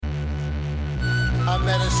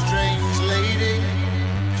met a strange lady,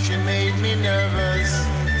 she made me nervous.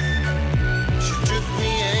 She took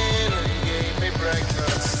me in and gave me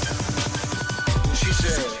breakfast. She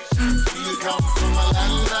said, do you come from a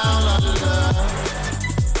land down under,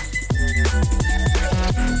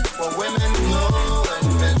 where women glow and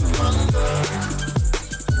men wonder?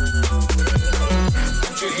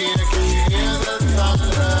 Don't you hear, can you hear the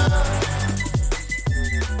thunder?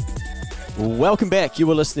 Welcome back. You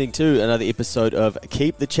were listening to another episode of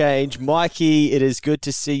Keep the Change. Mikey, it is good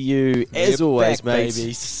to see you as always, back, mate.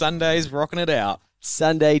 Baby. Sunday's rocking it out.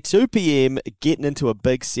 Sunday, 2 p.m, getting into a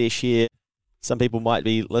big sesh here. Some people might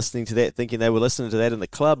be listening to that thinking they were listening to that in the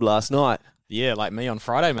club last night. Yeah, like me on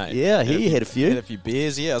Friday, mate. Yeah, I hear you had a few. Had a few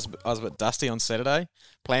beers, yeah. I was a bit dusty on Saturday.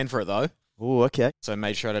 Planned for it, though. Oh, okay. So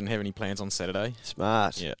made sure I didn't have any plans on Saturday.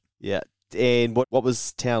 Smart. Yeah. Yeah. And what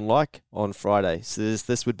was town like on Friday? So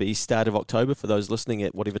this would be start of October for those listening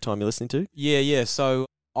at whatever time you're listening to. Yeah. So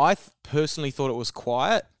I personally thought it was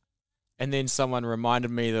quiet. And then someone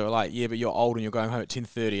reminded me, they were like, yeah, but you're old and you're going home at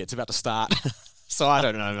 10:30. It's about to start. So I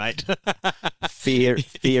don't know, mate. Fair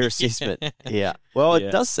assessment. Yeah. Well,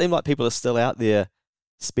 it does seem like people are still out there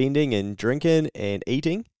spending and drinking and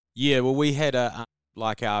eating. Yeah, well, we had our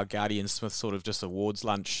Guardian Smith sort of just awards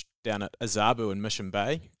lunch down at Azabu in Mission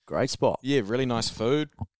Bay. Great spot. Yeah, really nice food,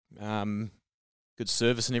 good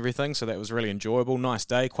service and everything, so that was really enjoyable. Nice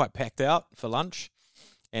day, quite packed out for lunch,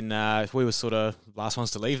 and we were sort of last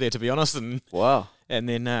ones to leave there, to be honest, and Wow. and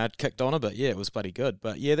then kicked on a bit. Yeah, it was bloody good,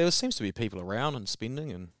 but yeah, there seems to be people around and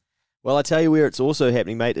spending, and Well, I tell you where it's also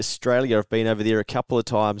happening, mate. Australia. I've been over there a couple of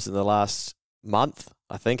times in the last month,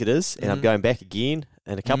 I think it is, and I'm going back again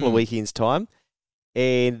in a couple of weekends' time.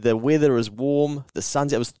 And the weather is warm. The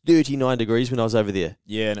sun's out. It was 39 degrees when I was over there.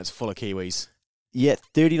 yeah, and it's full of Kiwis. Yeah,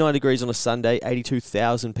 39 degrees on a Sunday,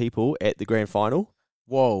 82,000 people at the grand final.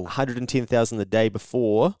 Whoa. 110,000 the day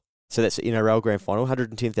before. So that's the NRL grand final.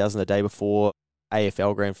 110,000 the day before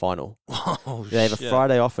AFL grand final. Oh, They have a shit.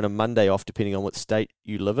 Friday off and a Monday off depending on what state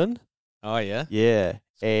you live in. Oh, yeah? Yeah.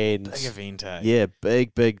 And Big event, eh? yeah,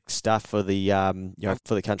 big stuff for the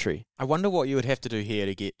for the country. I wonder what you would have to do here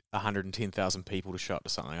to get 110,000 people to show up to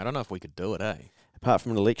something. I don't know if we could do it, eh? Apart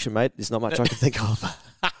from an election, mate, there's not much I can think of.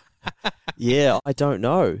 Yeah, I don't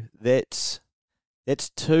know. That's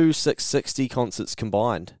 2 660 concerts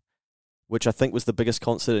combined, which I think was the biggest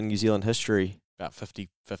concert in New Zealand history. About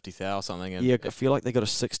 50,000 something. And Yeah, I feel like they got a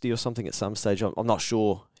 60 or something at some stage. I'm not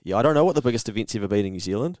sure. Yeah, I don't know what the biggest event's ever been in New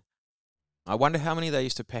Zealand. I wonder how many they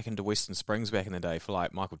used to pack into Western Springs back in the day for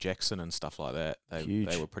like Michael Jackson and stuff like that. Huge.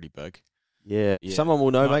 They were pretty big. Yeah. Yeah. Someone will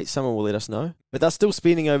know, Nice. mate. Someone will let us know. But they're still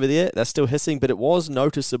spinning over there. They're still hissing, but it was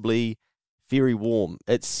noticeably very warm.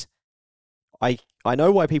 I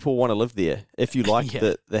know why people want to live there if you like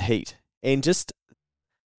Yeah. the heat. And just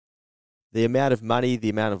the amount of money, the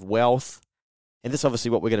amount of wealth, and this is obviously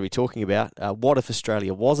what we're going to be talking about. What if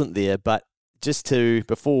Australia wasn't there? But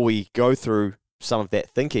before we go through some of that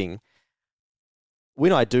thinking,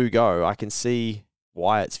 when I do go, I can see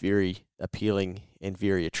why it's very appealing and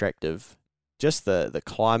very attractive. Just the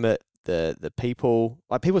climate, the people.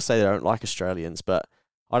 Like people say they don't like Australians, but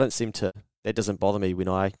I don't seem to. That doesn't bother me when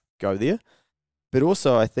I go there. But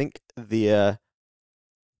also, I think their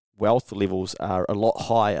wealth levels are a lot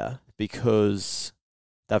higher because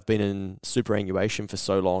they've been in superannuation for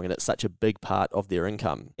so long, and it's such a big part of their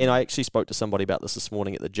income. And I actually spoke to somebody about this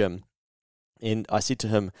morning at the gym, and I said to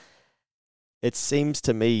him, it seems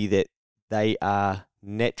to me that they are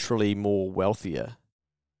naturally more wealthier.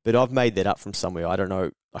 But I've made that up from somewhere. I don't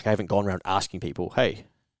know. Like, I haven't gone around asking people, hey,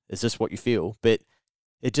 is this what you feel? But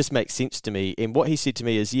it just makes sense to me. And what he said to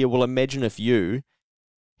me is, yeah, well, imagine if you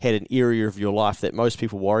had an area of your life that most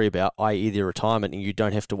people worry about, i.e. their retirement, and you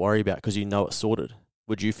don't have to worry about because you know it's sorted.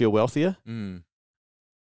 Would you feel wealthier? Mm.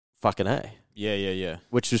 Fucking A. Yeah.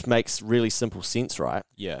 Which just makes really simple sense, right?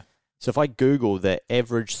 Yeah. So if I Google the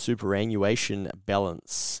average superannuation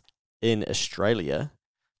balance in Australia,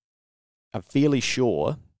 I'm fairly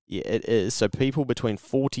sure, yeah, it is. So people between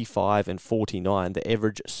 45 and 49, the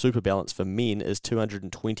average super balance for men is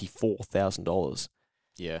 $224,000.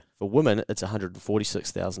 Yeah. For women, it's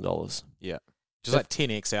 $146,000. Yeah. Just like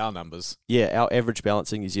 10x our numbers. Yeah, our average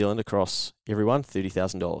balance in New Zealand across everyone,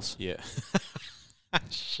 $30,000. Yeah.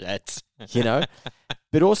 Shit. You know?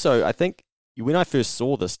 But also, I think when I first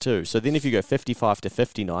saw this too, so then if you go 55 to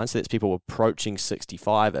 59, so that's people approaching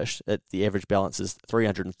 65-ish, the average balance is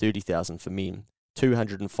 $330,000 for men,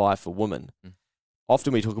 $205 for women. Mm.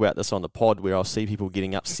 Often we talk about this on the pod where I'll see people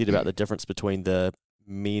getting upset about the difference between the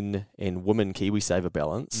men and women KiwiSaver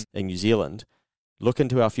balance in New Zealand. Look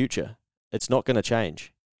into our future. It's not going to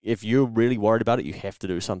change. if you're really worried about it, you have to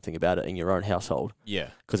do something about it in your own household. Yeah.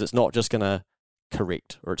 Because it's not just going to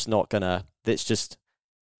correct, or it's not going to, that's just,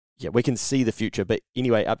 we can see the future. But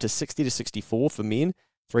anyway, up to 60 to 64 for men,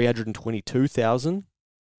 $322,000.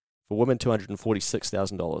 For women,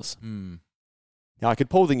 $246,000. Now, I could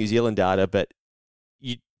pull the New Zealand data, but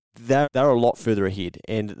they're a lot further ahead,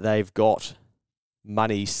 and they've got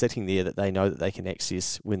money sitting there that they know that they can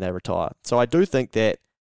access when they retire. So I do think that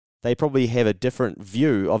they probably have a different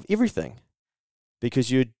view of everything, because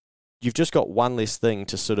you've just got one less thing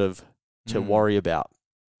to sort of to worry about.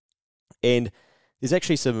 And there's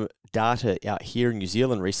actually some data out here in New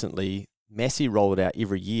Zealand recently. Massey rolled it out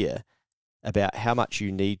every year about how much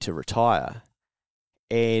you need to retire.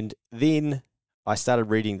 And then I started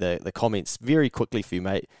reading the comments very quickly for you,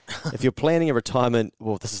 mate. If you're planning a retirement,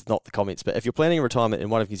 well, this is not the comments, but if you're planning a retirement in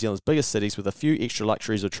one of New Zealand's biggest cities with a few extra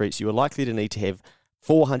luxuries or treats, you are likely to need to have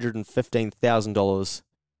 $415,000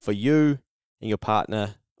 for you and your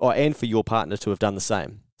partner, and for your partner to have done the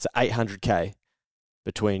same. So $800K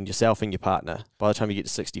between yourself and your partner by the time you get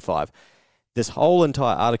to 65. This whole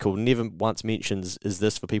entire article never once mentions, is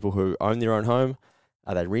this for people who own their own home?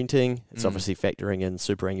 Are they renting? It's obviously factoring in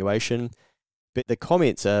superannuation. But the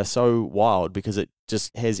comments are so wild because it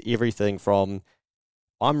just has everything from,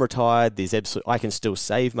 I'm retired, I can still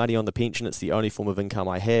save money on the pension, it's the only form of income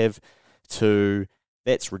I have, to,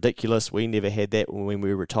 that's ridiculous, we never had that when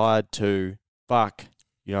we retired, to, fuck,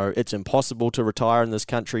 it's impossible to retire in this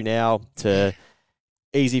country now, to,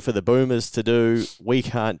 easy for the boomers to do, we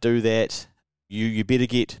can't do that. You better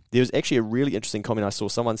there was actually a really interesting comment I saw.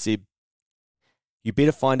 Someone said, you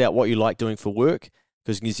better find out what you like doing for work,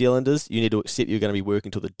 because New Zealanders, you need to accept you're going to be working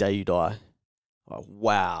until the day you die. Oh,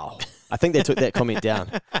 wow. I think they took that comment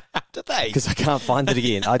down. Did they? Because I can't find it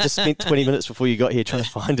again. I just spent 20 minutes before you got here trying to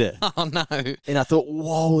find it. Oh, no. And I thought,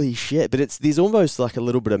 holy shit. But there's almost like a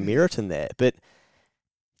little bit of merit in that. But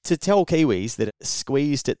to tell Kiwis that it's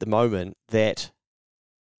squeezed at the moment, that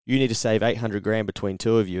you need to save 800 grand between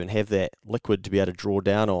two of you and have that liquid to be able to draw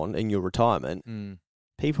down on in your retirement,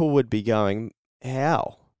 people would be going,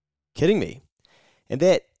 how? Kidding me? And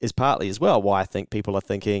that is partly as well why I think people are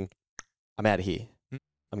thinking, I'm out of here.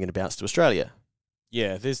 I'm going to bounce to Australia.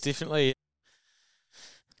 Yeah, there's definitely,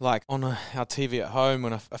 like on our TV at home,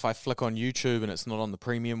 if I flick on YouTube and it's not on the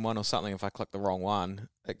premium one or something, if I click the wrong one,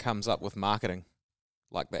 it comes up with marketing.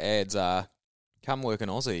 Like the ads are, come work in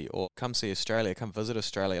Aussie, or come see Australia, come visit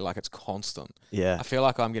Australia, like it's constant. Yeah. I feel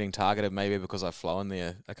like I'm getting targeted maybe because I've flown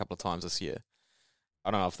there a couple of times this year. I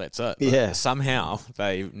don't know if that's it. Yeah. Somehow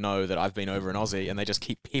they know that I've been over in Aussie and they just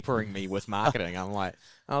keep peppering me with marketing. I'm like,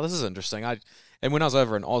 oh, this is interesting. And when I was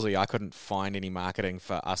over in Aussie, I couldn't find any marketing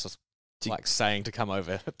for us, like saying to come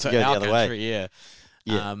over to our country.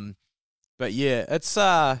 Yeah. But yeah, it's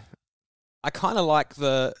I kind of like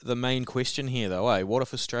the main question here though. What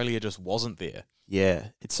if Australia just wasn't there? Yeah,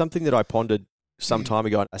 it's something that I pondered some time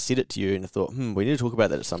ago. I said it to you and I thought, we need to talk about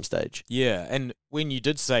that at some stage. Yeah, and when you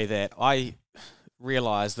did say that, I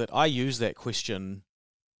realised that I use that question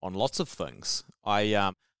on lots of things.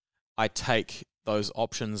 I take those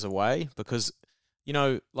options away because,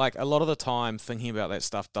 like a lot of the time thinking about that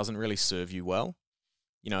stuff doesn't really serve you well.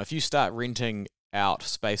 If you start renting out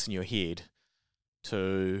space in your head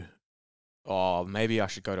to, maybe I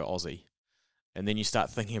should go to Aussie, and then you start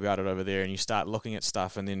thinking about it over there and you start looking at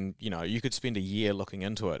stuff, and then, you could spend a year looking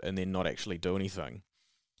into it and then not actually do anything.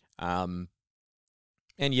 And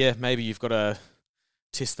yeah, maybe you've got to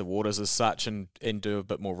test the waters as such and do a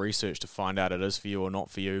bit more research to find out it is for you or not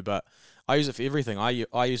for you. But I use it for everything.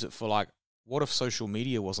 I use it for, like, what if social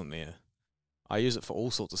media wasn't there? I use it for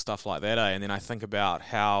all sorts of stuff like that, and then I think about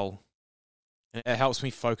how it helps me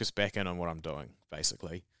focus back in on what I'm doing,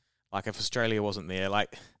 basically. Like, if Australia wasn't there,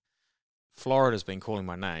 like, Florida's been calling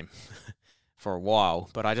my name for a while,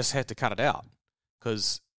 but I just had to cut it out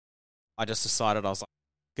because I just decided I was like,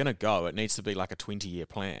 going to go. It needs to be like a 20-year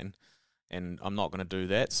plan, and I'm not going to do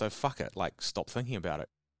that, so fuck it. Like, stop thinking about it.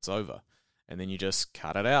 It's over. And then you just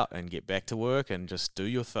cut it out and get back to work and just do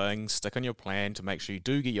your thing, stick on your plan to make sure you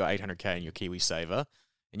do get your 800K in your Kiwi Saver,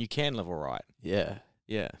 and you can live all right. Yeah.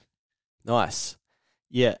 Yeah. Nice.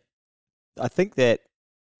 Yeah. I think that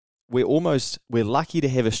we're lucky to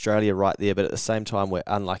have Australia right there, but at the same time, we're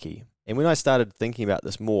unlucky. And when I started thinking about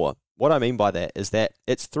this more, what I mean by that is that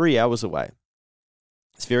it's 3 hours away.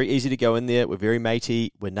 It's very easy to go in there. We're very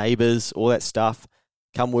matey. We're neighbours, all that stuff.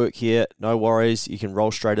 Come work here. No worries. You can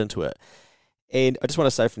roll straight into it. And I just want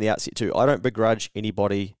to say from the outset too, I don't begrudge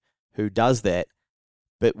anybody who does that,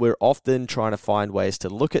 but we're often trying to find ways to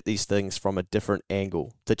look at these things from a different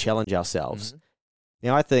angle to challenge ourselves. Mm-hmm.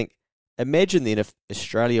 Now, I think, imagine then if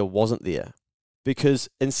Australia wasn't there. because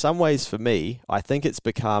in some ways for me, I think it's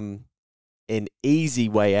become an easy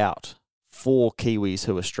way out for Kiwis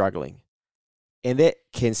who are struggling. And that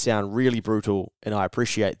can sound really brutal, and I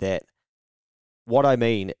appreciate that. What I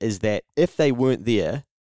mean is that if they weren't there,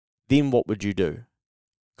 then what would you do?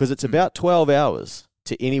 Because it's about 12 hours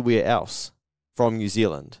to anywhere else from New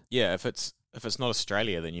Zealand. Yeah, if it's not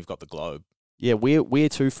Australia, then you've got the globe. Yeah, where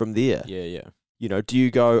to from there? Yeah. You know, do you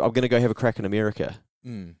go, I'm going to go have a crack in America?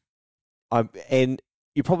 And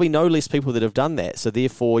you probably know less people that have done that, so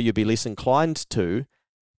therefore you'd be less inclined to,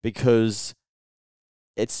 because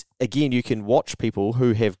it's, again, you can watch people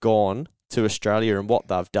who have gone to Australia and what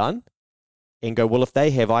they've done and go, well, if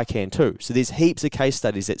they have, I can too. So there's heaps of case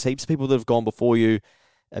studies. There's heaps of people that have gone before you,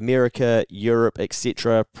 America, Europe,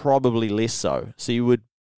 etc., probably less so. So you would,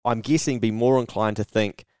 I'm guessing, be more inclined to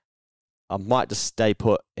think, I might just stay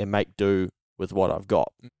put and make do with what I've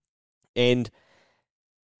got. And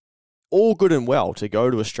all good and well to go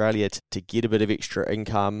to Australia to get a bit of extra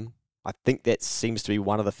income. I think that seems to be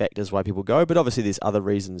one of the factors why people go, but obviously there's other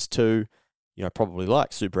reasons too, you know, probably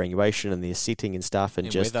like superannuation and their setting and stuff, and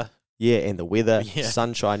just weather. Yeah, and the weather,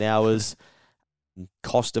 sunshine hours,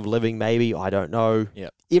 cost of living maybe, I don't know.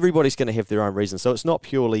 Yep. Everybody's going to have their own reasons, so it's not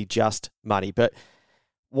purely just money. But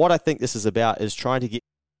what I think this is about is trying to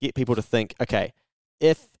get people to think, okay,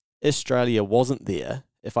 if Australia wasn't there,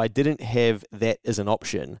 if I didn't have that as an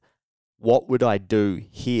option, what would I do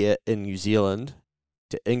here in New Zealand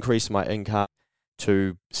to increase my income,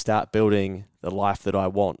 to start building the life that I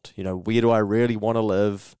want? You know, where do I really want to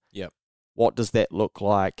live? Yep. What does that look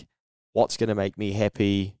like? What's going to make me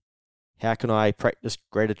happy? How can I practice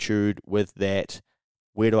gratitude with that?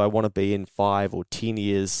 Where do I want to be in 5 or 10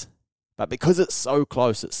 years? But because it's so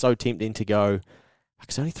close, it's so tempting to go,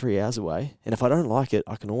 it's only 3 hours away, and if I don't like it,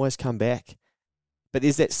 I can always come back. But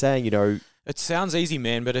there's that saying, you know... It sounds easy,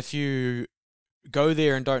 man, but if you go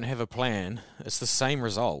there and don't have a plan, it's the same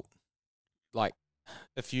result. Like,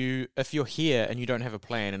 if you're here and you don't have a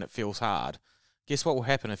plan and it feels hard, guess what will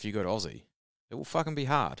happen if you go to Aussie? It will fucking be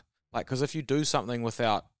hard. Like, because if you do something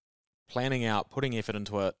without planning out, putting effort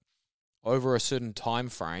into it over a certain time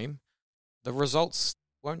frame, the results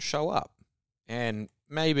won't show up. And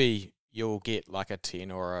maybe you'll get like a 10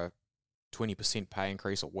 or a 20% pay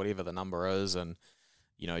increase or whatever the number is, and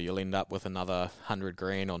you know, you'll end up with another 100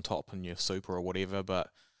 grand on top in your super or whatever. But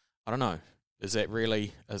I don't know. Is that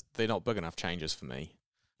really? They're not big enough changes for me.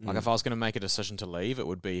 Like, if I was going to make a decision to leave, it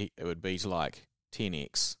would be to like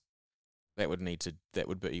 10x. That would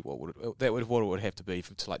be what it would have to be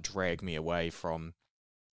to like drag me away from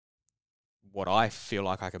what I feel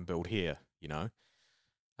like I can build here. You know.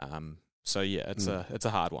 So yeah, it's a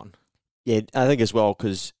hard one. Yeah, I think as well,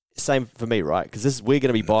 because same for me, right? Because we're going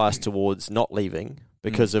to be biased towards not leaving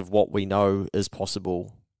because of what we know is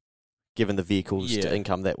possible, given the vehicles to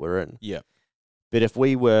income that we're in. Yeah. But if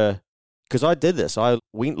we were, because I did this, I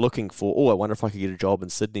went looking for, I wonder if I could get a job in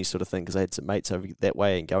Sydney, sort of thing, because I had some mates over that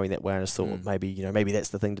way and going that way, and I just thought maybe that's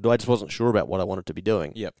the thing to do. I just wasn't sure about what I wanted to be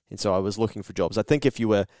doing. Yep. And so I was looking for jobs. I think if you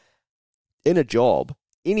were in a job,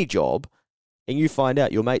 any job, and you find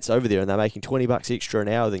out your mate's over there and they're making $20 extra an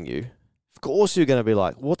hour than you, of course you're going to be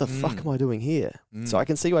like, what the fuck am I doing here? So I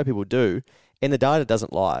can see why people do, and the data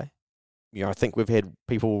doesn't lie. You know, I think we've had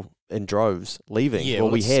people in droves leaving. Yeah,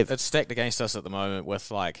 we have. It's stacked against us at the moment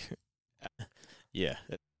with like, it's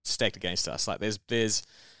stacked against us. Like there's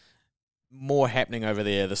more happening over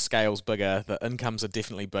there. The scale's bigger. The incomes are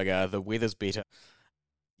definitely bigger. The weather's better.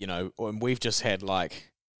 You know, and we've just had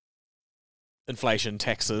like inflation,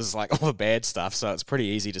 taxes, like all the bad stuff. So it's pretty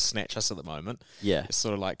easy to snatch us at the moment. Yeah. It's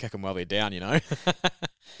sort of like kick them while they're down, you know?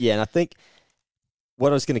 Yeah, and I think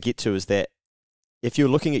what I was going to get to is that if you're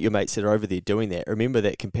looking at your mates that are over there doing that, remember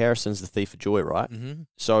that comparison's the thief of joy, right? Mm-hmm.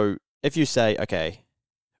 So if you say, okay,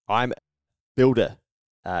 I'm a builder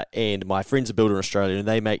and my friend's a builder in Australia and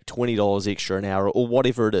they make $20 extra an hour or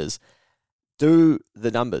whatever it is, do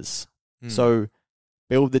the numbers. So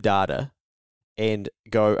build the data and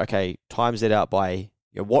go, okay, times that out by,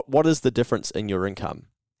 you know, what is the difference in your income,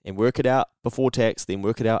 and work it out before tax, then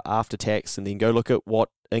work it out after tax, and then go look at what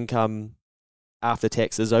income after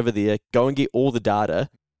taxes over there. Go and get all the data,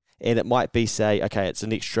 and it might be, say, okay, it's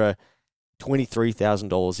an extra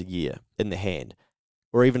 $23,000 a year in the hand,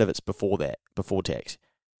 or even if it's before that, before tax.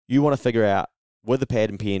 You want to figure out with a pad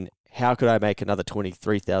and pen, how could I make another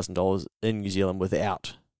 $23,000 in New Zealand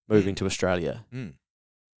without moving to Australia?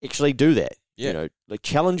 Actually do that. Yeah. You know, like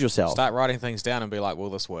challenge yourself. Start writing things down and be like, will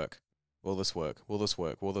this work? Will this work? Will this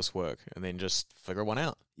work? Will this work? And then just figure one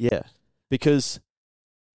out. Yeah. Because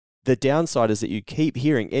the downside is that you keep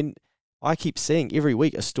hearing, and I keep seeing every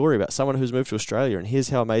week a story about someone who's moved to Australia and here's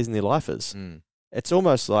how amazing their life is. It's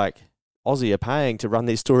almost like Aussie are paying to run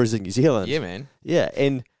these stores in New Zealand. Yeah, man. Yeah,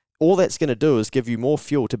 and all that's going to do is give you more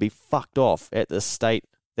fuel to be fucked off at the state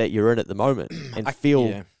that you're in at the moment and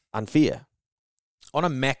feel unfair. On a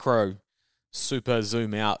macro, super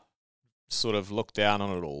zoom out, sort of look down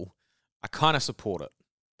on it all, I kind of support it.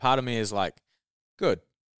 Part of me is like, good,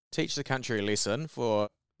 teach the country a lesson for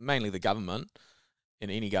mainly the government, in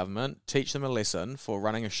any government, teach them a lesson for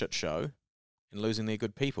running a shit show and losing their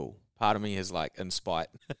good people. Part of me is like, in spite.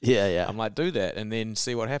 Yeah. I'm like, do that and then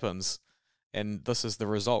see what happens. And this is the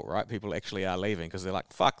result, right? People actually are leaving because they're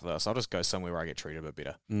like, fuck this, I'll just go somewhere where I get treated a bit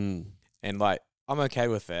better. Mm. And like, I'm okay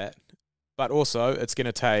with that. But also, it's going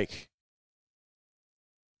to take,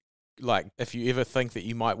 like, if you ever think that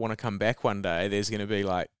you might want to come back one day, there's going to be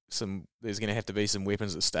like there's going to have to be some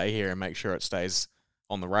weapons that stay here and make sure it stays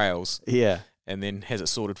on the rails. Yeah. And then has it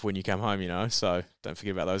sorted for when you come home, you know? So don't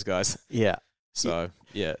forget about those guys. Yeah. So,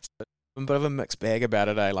 yeah, it's a bit of a mixed bag about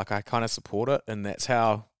it, eh? Like, I kind of support it, and that's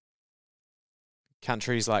how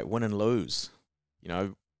countries, like, win and lose. You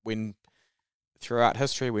know, when throughout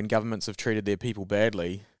history, when governments have treated their people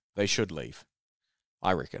badly, they should leave,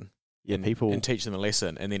 I reckon. Yeah, and teach them a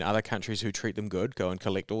lesson. And then other countries who treat them good go and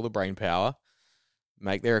collect all the brain power,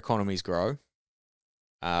 make their economies grow,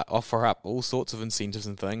 offer up all sorts of incentives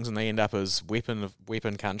and things, and they end up as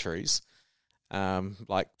weapon countries,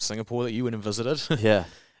 like Singapore that you went and visited. Yeah.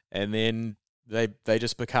 And then they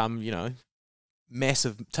just become, you know,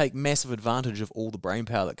 take massive advantage of all the brain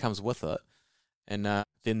power that comes with it. And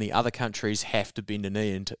then the other countries have to bend a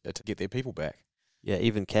knee to get their people back. Yeah,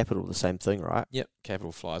 even capital, the same thing, right? Yep,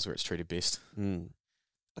 capital flies where it's treated best.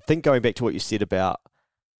 I think going back to what you said about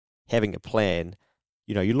having a plan,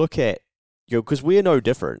 you know, you look at, because we're no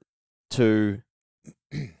different to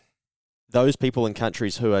those people in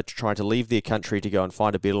countries who are trying to leave their country to go and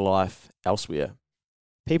find a better life elsewhere.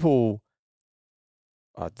 People,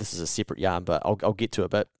 this is a separate yarn, but I'll get to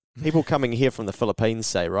it, but people coming here from the Philippines,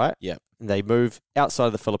 say, right? Yeah. And they move outside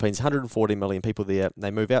of the Philippines, 140 million people there.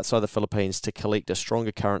 They move outside the Philippines to collect a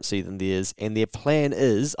stronger currency than theirs. And their plan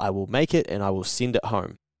is, I will make it and I will send it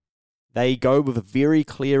home. They go with a very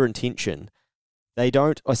clear intention. They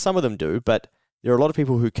don't, or some of them do, but there are a lot of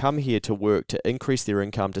people who come here to work, to increase their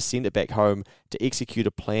income, to send it back home, to execute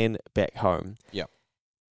a plan back home. Yeah.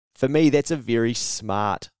 For me, that's a very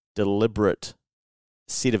smart, deliberate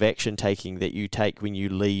set of action taking that you take when you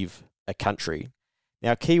leave a country.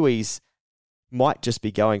 Now, Kiwis might just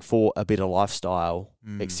be going for a better lifestyle,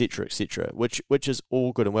 etc., which is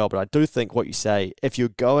all good and well. But I do think what you say, if you're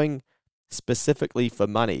going specifically for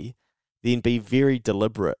money, then be very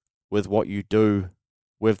deliberate with what you do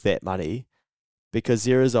with that money, because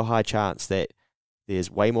there is a high chance that there's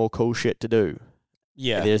way more cool shit to do.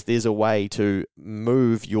 Yeah. There's a way to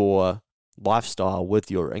move your lifestyle with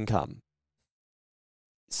your income.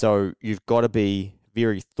 So you've got to be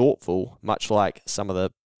very thoughtful, much like some of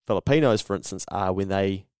the Filipinos, for instance, are when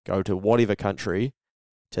they go to whatever country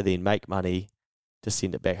to then make money to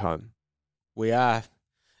send it back home. We are.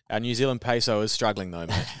 Our New Zealand peso is struggling though,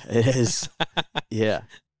 mate. It is. Yeah.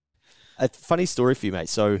 A funny story for you, mate.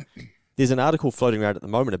 So there's an article floating around at the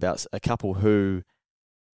moment about a couple who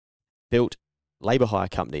built labour hire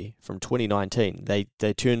company from 2019. They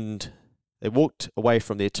walked away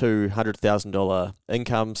from their $200,000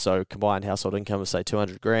 income, so combined household income of say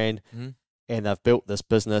 $200,000, and they've built this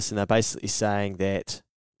business. And they're basically saying that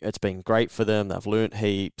it's been great for them. They've learnt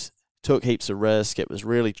heaps, took heaps of risk. It was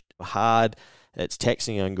really hard. It's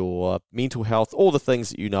taxing on your mental health, all the things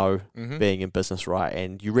that you know being in business, right?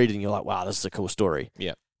 And you read it and you're like, wow, this is a cool story.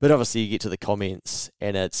 Yeah. But obviously you get to the comments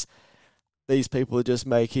and it's these people are just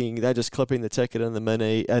they're just clipping the ticket in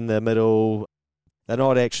the middle. They're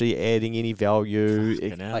not actually adding any value.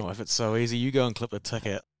 If it's so easy, you go and clip the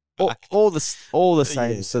ticket. All the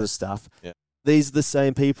same sort of stuff. Yeah. These are the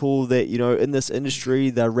same people that, you know, in this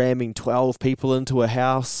industry, they're ramming 12 people into a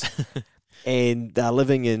house and they're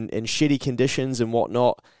living in shitty conditions and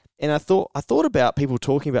whatnot. And I thought about people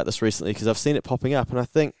talking about this recently because I've seen it popping up, and I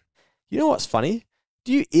think, you know what's funny?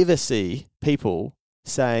 Do you ever see people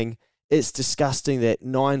saying, it's disgusting that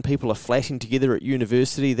 9 people are flatting together at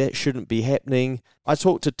university. That shouldn't be happening. I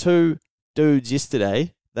talked to 2 dudes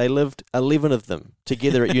yesterday. They lived 11 of them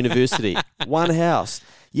together at university. One house.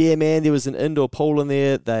 Yeah, man, there was an indoor pool in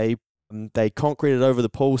there. They concreted over the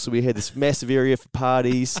pool, so we had this massive area for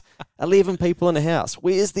parties. 11 people in a house.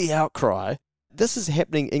 Where's the outcry? This is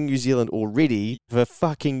happening in New Zealand already for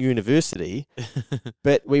fucking university,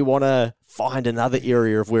 but we want to find another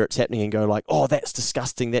area of where it's happening and go like, oh, that's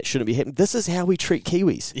disgusting. That shouldn't be happening. This is how we treat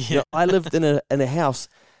Kiwis. Yeah. You know, I lived in a house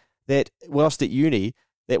that, whilst at uni,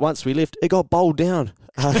 that once we left, it got bowled down.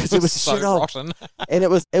 'Cause it was so shit old. rotten. And it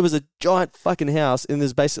was a giant fucking house, and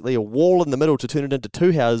there's basically a wall in the middle to turn it into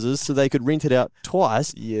 2 houses so they could rent it out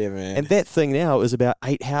twice. Yeah, man. And that thing now is about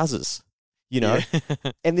 8 houses, you know?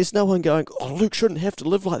 Yeah. And there's no one going, oh, Luke shouldn't have to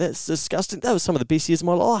live like that. It's disgusting. That was some of the best years of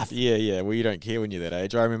my life. Yeah. Well, you don't care when you're that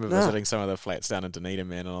age. I remember Nah. visiting some of the flats down in Dunedin,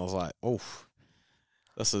 man, and I was like, oof,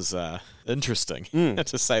 this is interesting, Mm.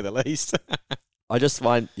 to say the least. I just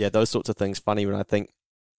find, those sorts of things funny when I think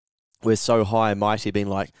we're so high and mighty, being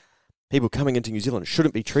like, people coming into New Zealand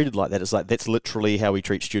shouldn't be treated like that. It's like, that's literally how we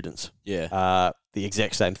treat students. Yeah. The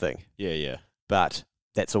exact same thing. Yeah. But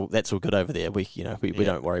that's all good over there. We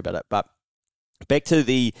don't worry about it. But back to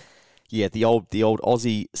the old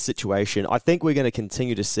Aussie situation. I think we're going to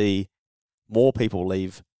continue to see more people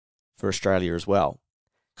leave for Australia as well.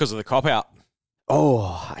 Because of the cop-out.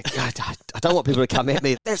 Oh, I don't want people to come at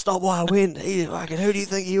me. That's not why I went. Who do you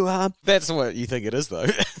think you are? That's what you think it is, though.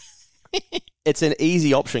 It's an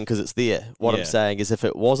easy option because it's there. What Yeah. I'm saying is, if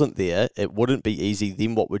it wasn't there, it wouldn't be easy.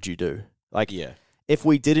 Then what would you do? Like, Yeah. if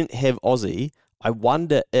we didn't have Aussie, I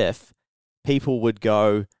wonder if people would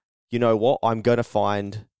go, you know what, I'm going to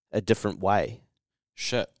find a different way.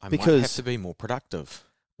 Shit. I might Because- have to be more productive.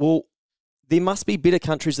 Well, there must be better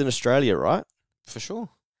countries than Australia, right? For sure.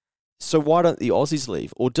 So why don't the Aussies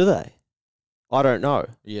leave? Or do they? I don't know.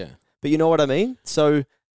 Yeah. But you know what I mean? So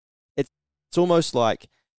it's almost like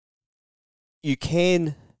you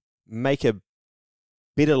can make a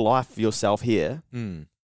better life for yourself here, Mm.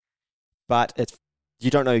 but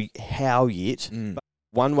you don't know how yet. Mm. But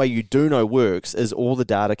one way you do know works is all the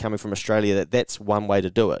data coming from Australia that's one way to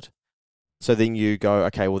do it. So then you go,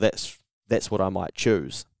 okay, well that's what I might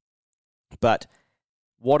choose. But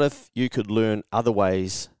what if you could learn other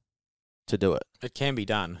ways to do it? It can be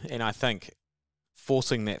done. And I think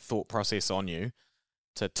forcing that thought process on you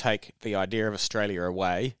to take the idea of Australia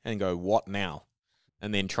away and go, what now?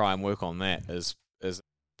 And then try and work on that is a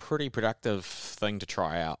pretty productive thing to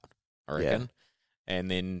try out, I reckon. And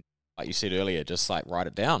then, like you said earlier, just like write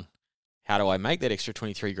it down. How do I make that extra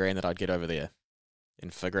 23 grand that I'd get over there?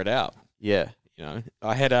 And figure it out. Yeah. You know,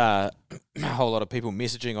 I had a whole lot of people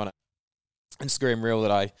messaging on an Instagram reel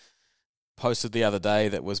that I posted the other day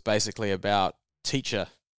that was basically about teacher.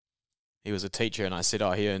 He was a teacher, and I said,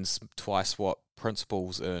 he earns twice what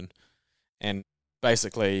principals earn. And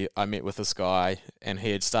basically, I met with this guy, and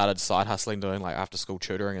he had started side hustling, doing like after school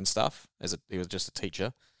tutoring and stuff. He was just a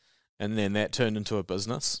teacher, and then that turned into a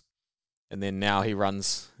business. And then now he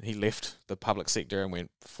left the public sector and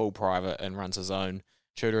went full private and runs his own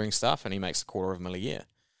tutoring stuff, and he makes $250,000 a year.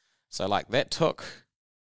 So like that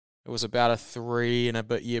it was about a 3 and a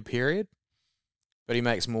bit year period, but he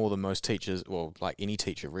makes more than most teachers, well, like any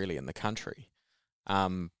teacher really in the country.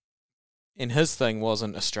 And his thing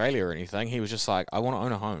wasn't Australia or anything. He was just like, I want to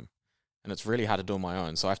own a home, and it's really hard to do on my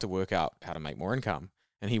own, so I have to work out how to make more income.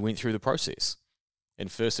 And he went through the process.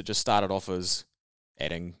 And first it just started off as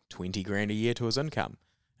adding 20 grand a year to his income.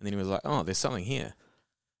 And then he was like, oh, there's something here.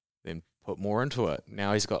 Then put more into it.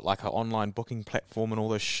 Now he's got like an online booking platform and all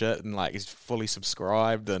this shit, and like he's fully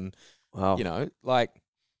subscribed, and Wow. you know, like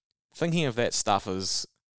thinking of that stuff is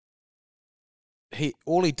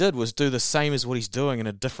all he did was do the same as what he's doing in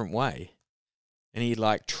a different way. And he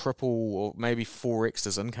like triple or maybe 4x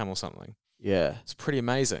his income or something. Yeah, It's pretty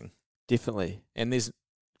amazing. definitely. And there's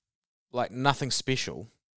like nothing special.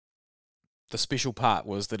 The special part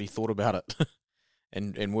was that he thought about it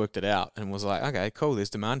and worked it out and was like, okay, cool, there's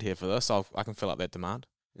demand here for this. I can fill up that demand.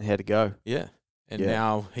 And how to go. Yeah. And Yeah.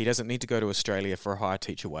 now he doesn't need to go to Australia for a higher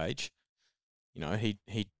teacher wage. You know, he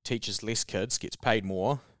teaches less kids, gets paid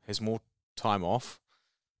more, has more time off.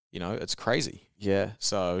 You know, it's crazy. Yeah.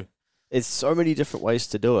 So, There's so many different ways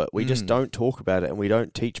to do it. We just Mm. don't talk about it, and we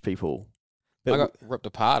don't teach people. But I got ripped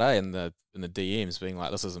apart, in the DMs being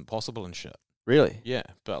like, this isn't possible and shit. really? Yeah,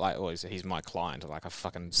 but like, well, he's my client. Like, I've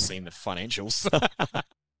fucking seen the financials.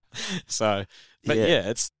 So, but Yeah.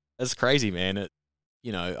 yeah, it's crazy, man.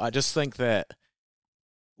 I just think that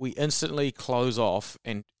we instantly close off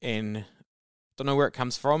and don't know where it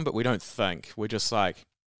comes from, but we don't think. We're just like,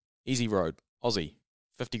 easy road, Aussie,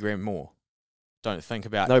 50 grand more. Don't think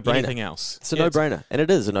about No-brainer. anything else. It's a Yeah, no-brainer, and it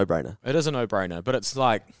is a no-brainer. It is a no-brainer, but it's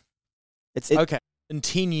like, It's okay, in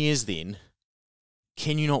 10 years then,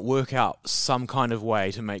 can you not work out some kind of way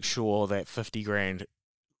to make sure that 50 grand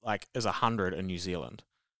like is 100 in New Zealand?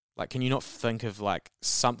 Like, can you not think of like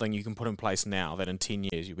something you can put in place now that in 10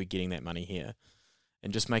 years you'll be getting that money here,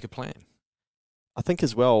 and just make a plan? I think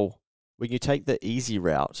as well, when you take the easy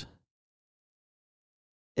route,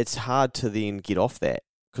 it's hard to then get off that.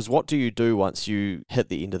 Because what do you do once you hit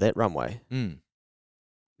the end of that runway?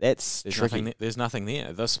 That's tricky. There's nothing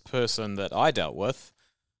there. This person that I dealt with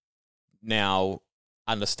now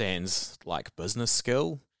understands like business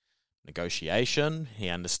skill, negotiation. He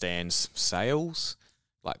understands sales.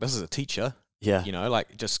 Like, this is a teacher. Yeah. You know,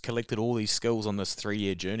 like, just collected all these skills on this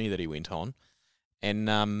 3-year journey that he went on.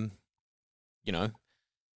 And, you know,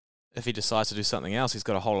 if he decides to do something else, he's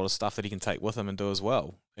got a whole lot of stuff that he can take with him and do as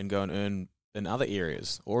well and go and earn in other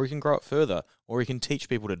areas. Or he can grow it further, or he can teach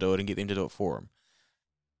people to do it and get them to do it for him.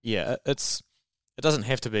 Yeah, it doesn't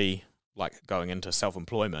have to be like going into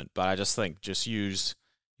self-employment, but I just think just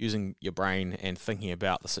using your brain and thinking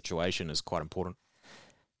about the situation is quite important.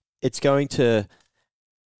 It's going to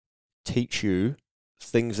teach you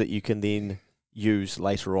things that you can then use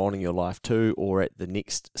later on in your life too, or at the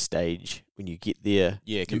next stage when you get there.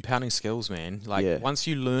 Yeah, compounding skills, man. Like, once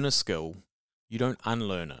you learn a skill, you don't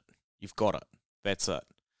unlearn it. You've got it. That's it.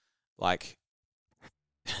 Like,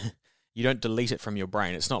 you don't delete it from your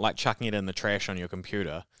brain. It's not like chucking it in the trash on your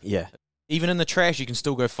computer. Yeah. Even in the trash, you can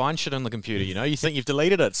still go find shit on the computer, you know? You think you've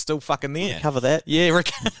deleted it, it's still fucking there. Cover that. Yeah,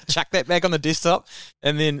 chuck that back on the desktop.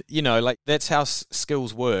 And then, you know, like, that's how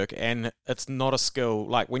skills work. And it's not a skill,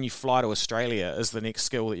 like, when you fly to Australia, is the next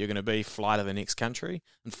skill that you're going to be fly to the next country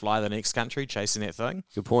and fly to the next country chasing that thing.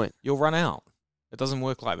 Good point. You'll run out. It doesn't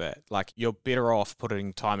work like that. Like, you're better off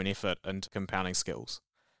putting time and effort into compounding skills.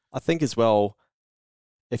 I think as well,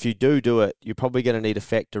 if you do it, you're probably going to need to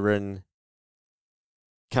factor in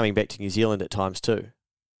coming back to New Zealand at times too.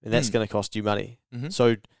 And that's going to cost you money. Mm-hmm.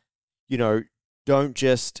 So, you know, don't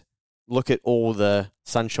just look at all the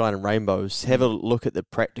sunshine and rainbows. Have a look at the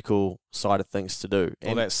practical side of things to do.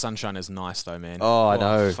 And that sunshine is nice though, man. Oh, I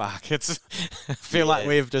know. Fuck. I feel like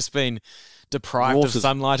we've just been deprived of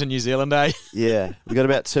sunlight in New Zealand, eh? Yeah. We got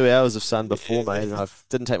about 2 hours of sun before, mate, and I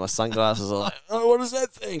didn't take my sunglasses. I was like, oh, what is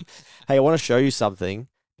that thing? Hey, I want to show you something,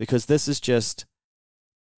 because this is just,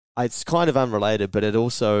 it's kind of unrelated, but it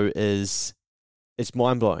also is, it's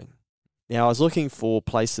mind-blowing. Now, I was looking for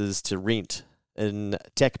places to rent in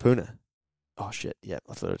Takapuna. Oh, shit. Yeah,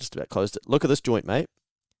 I thought I just about closed it. Look at this joint, mate.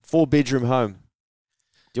 4-bedroom home.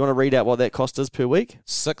 Do you want to read out what that cost us per week?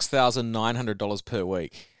 $6,900 per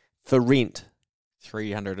week. For rent.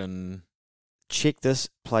 300 and... Check this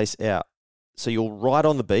place out. So you're right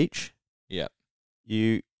on the beach. Yep.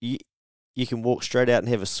 You can walk straight out and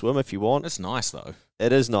have a swim if you want. It's nice, though.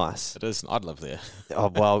 It is nice. It is. I'd live there.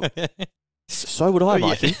 Oh, well, so would I,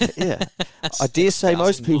 Mikey. Yeah. I dare say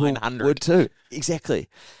most people would too. Exactly.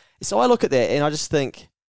 So I look at that and I just think,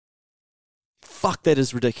 fuck, that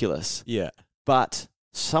is ridiculous. Yeah. But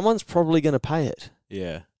someone's probably going to pay it.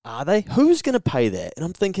 Yeah. Are they? Who's going to pay that? And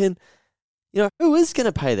I'm thinking, you know, who is going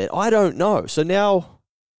to pay that? I don't know. So now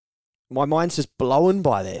my mind's just blown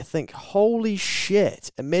by that. I think, holy shit.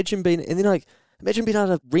 Imagine being able to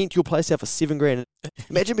rent your place out for $7,000.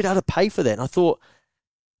 Imagine being able to pay for that. And I thought,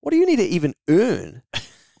 what do you need to even earn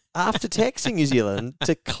after tax in New Zealand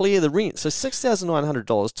to clear the rent? So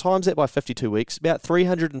 $6,900 times that by 52 weeks, about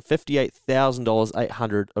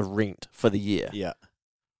 $358,800 of rent for the year. Yeah.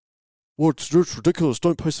 Well, it's ridiculous.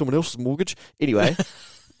 Don't pay someone else's mortgage. Anyway,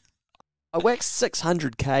 I whacked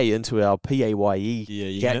 $600K into our PAYE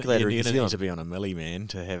calculator. You're going to need to be on a milli, man,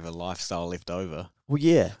 to have a lifestyle left over. Well,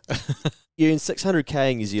 yeah. You earn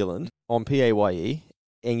 $600K in New Zealand on PAYE,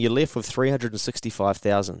 and you're left with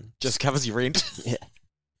 $365,000. Just covers your rent. Yeah.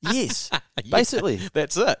 Yes, basically.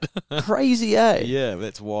 That's it. Crazy, eh? Yeah,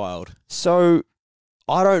 that's wild. So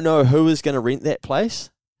I don't know who is going to rent that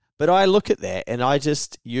place, but I look at that and I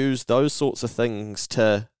just use those sorts of things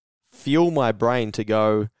to fuel my brain to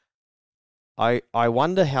go, I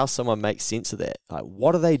wonder how someone makes sense of that. Like,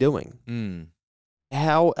 what are they doing? Mm.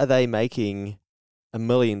 How are they making $1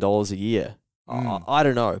 million a year? I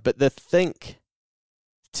don't know. But the think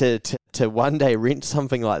to one day rent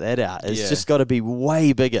something like that out is just got to be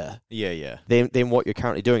way bigger than what you're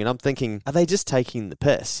currently doing. And I'm thinking, are they just taking the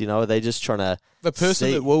piss? You know, are they just trying to... The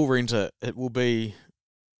person that will rent it, it will be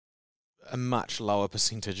a much lower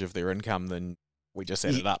percentage of their income than we just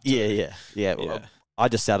added up to. Yeah. Well, I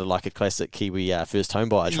just sounded like a classic Kiwi first home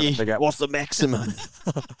buyer trying to figure out what's the maximum.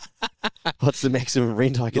 What's the maximum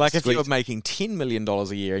rent I can Like squeeze? if you're making $10 million a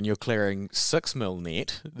year and you're clearing $6 million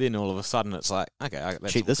net, then all of a sudden it's like, okay,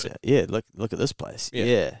 that's check this good. out. Yeah, look at this place. Yeah.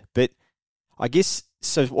 Yeah. But I guess,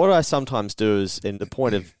 so what I sometimes do is, and the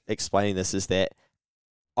point of explaining this is that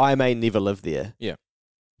I may never live there. Yeah.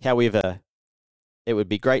 However, it would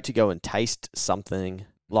be great to go and taste something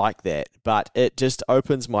like that, but it just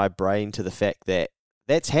opens my brain to the fact that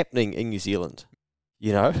that's happening in New Zealand,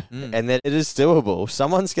 you know, and that it is doable.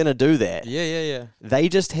 Someone's going to do that. Yeah. They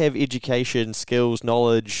just have education, skills,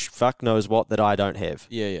 knowledge, fuck knows what that I don't have.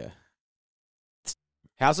 Yeah.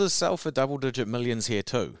 Houses sell for double-digit millions here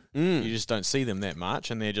too. Mm. You just don't see them that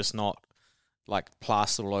much, and they're just not like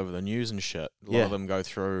plastered all over the news and shit. A lot of them go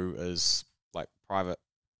through as like private,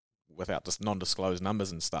 without just non-disclosed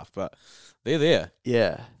numbers and stuff. But they're there.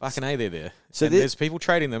 Yeah. Fucking A, they're there. So and there's people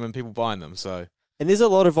trading them and people buying them. So and there's a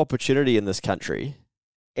lot of opportunity in this country,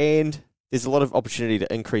 and there's a lot of opportunity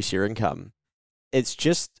to increase your income. It's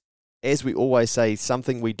just, as we always say,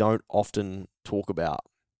 something we don't often talk about.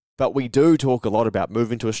 But we do talk a lot about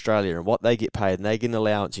moving to Australia and what they get paid, and they get an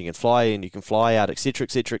allowance. You can fly in, you can fly out, etc.,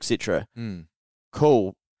 etc., etc.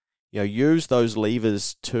 Cool. Use those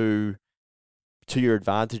levers to your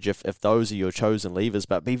advantage if those are your chosen levers,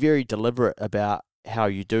 but be very deliberate about how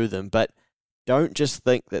you do them. But don't just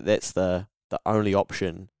think that that's the only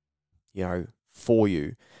option, for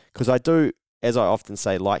you. Because I do, as I often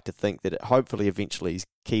say, like to think that hopefully eventually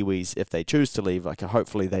Kiwis, if they choose to leave,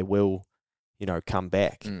 hopefully they will, come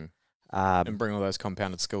back. And bring all those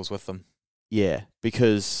compounded skills with them. Yeah,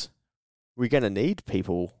 because we're going to need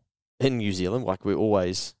people in New Zealand like we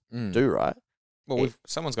always do, right? Well,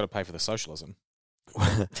 someone's got to pay for the socialism.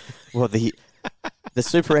 Well, the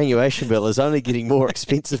superannuation bill is only getting more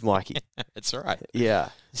expensive, Mikey. It's all right. Yeah,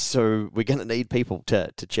 so we're going to need people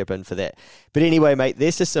to chip in for that. But anyway, mate,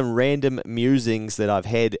 there's just some random musings that I've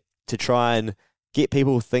had to try and get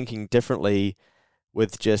people thinking differently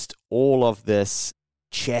with just all of this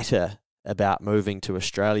chatter about moving to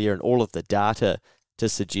Australia and all of the data to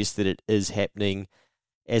suggest that it is happening.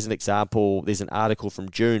 As an example, there's an article from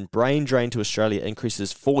June. Brain drain to Australia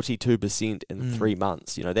increases 42% in 3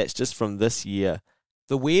 months. That's just from this year.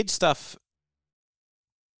 The weird stuff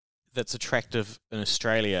that's attractive in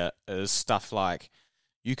Australia is stuff like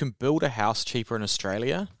you can build a house cheaper in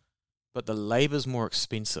Australia, but the labour's more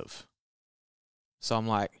expensive. So I'm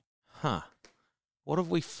like, what have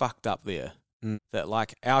we fucked up there? That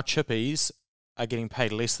like our chippies are getting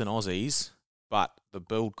paid less than Aussies, but the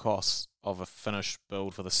build costs of a finished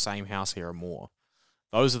build for the same house here are more.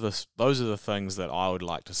 Those are the things that I would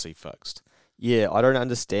like to see fixed. Yeah, I don't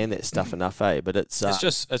understand that stuff enough, But it's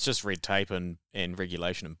just red tape and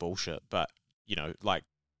regulation and bullshit. But it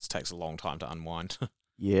takes a long time to unwind.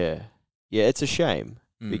 Yeah, it's a shame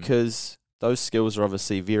because those skills are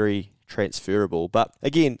obviously very transferable. But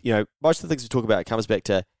again, most of the things we talk about comes back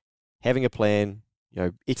to having a plan,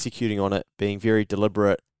 executing on it, being very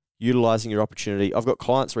deliberate, utilising your opportunity. I've got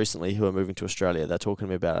clients recently who are moving to Australia. They're talking to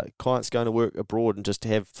me about it. Clients going to work abroad and just to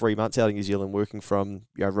have 3 months out in New Zealand working from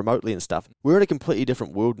remotely and stuff. We're in a completely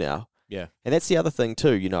different world now. Yeah. And that's the other thing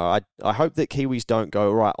too. I hope that Kiwis don't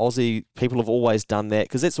go, right, Aussie, people have always done that.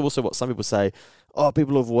 Because that's also what some people say. Oh,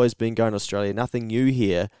 people have always been going to Australia. Nothing new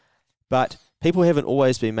here. But people haven't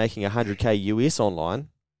always been making 100K US online,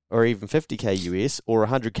 or even 50K US, or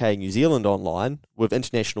 100K New Zealand online with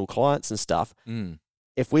international clients and stuff.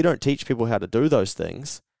 If we don't teach people how to do those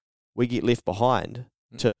things, we get left behind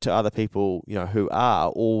to other people, who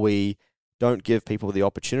are, or we don't give people the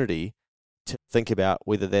opportunity to think about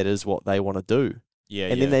whether that is what they want to do. Yeah.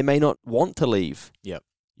 And then they may not want to leave. Yep.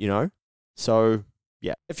 So,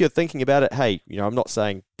 yeah, if you're thinking about it, hey, I'm not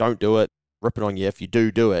saying don't do it, rip it on you if you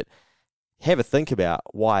do it. Have a think about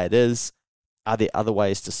why it is. Are there other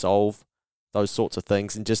ways to solve those sorts of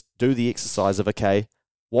things? And just do the exercise of, okay,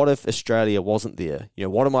 what if Australia wasn't there?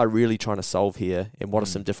 What am I really trying to solve here? And what are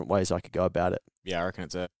some different ways I could go about it? Yeah, I reckon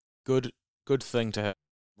it's a good thing to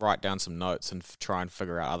write down some notes and try and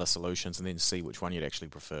figure out other solutions and then see which one you'd actually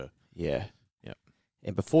prefer. Yeah. Yep.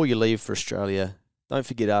 And before you leave for Australia, don't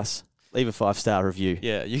forget us. Leave a 5-star review.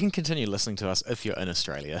 Yeah, you can continue listening to us if you're in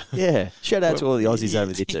Australia. Yeah. Shout out to all the Aussies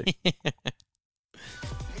over there too.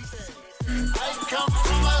 I come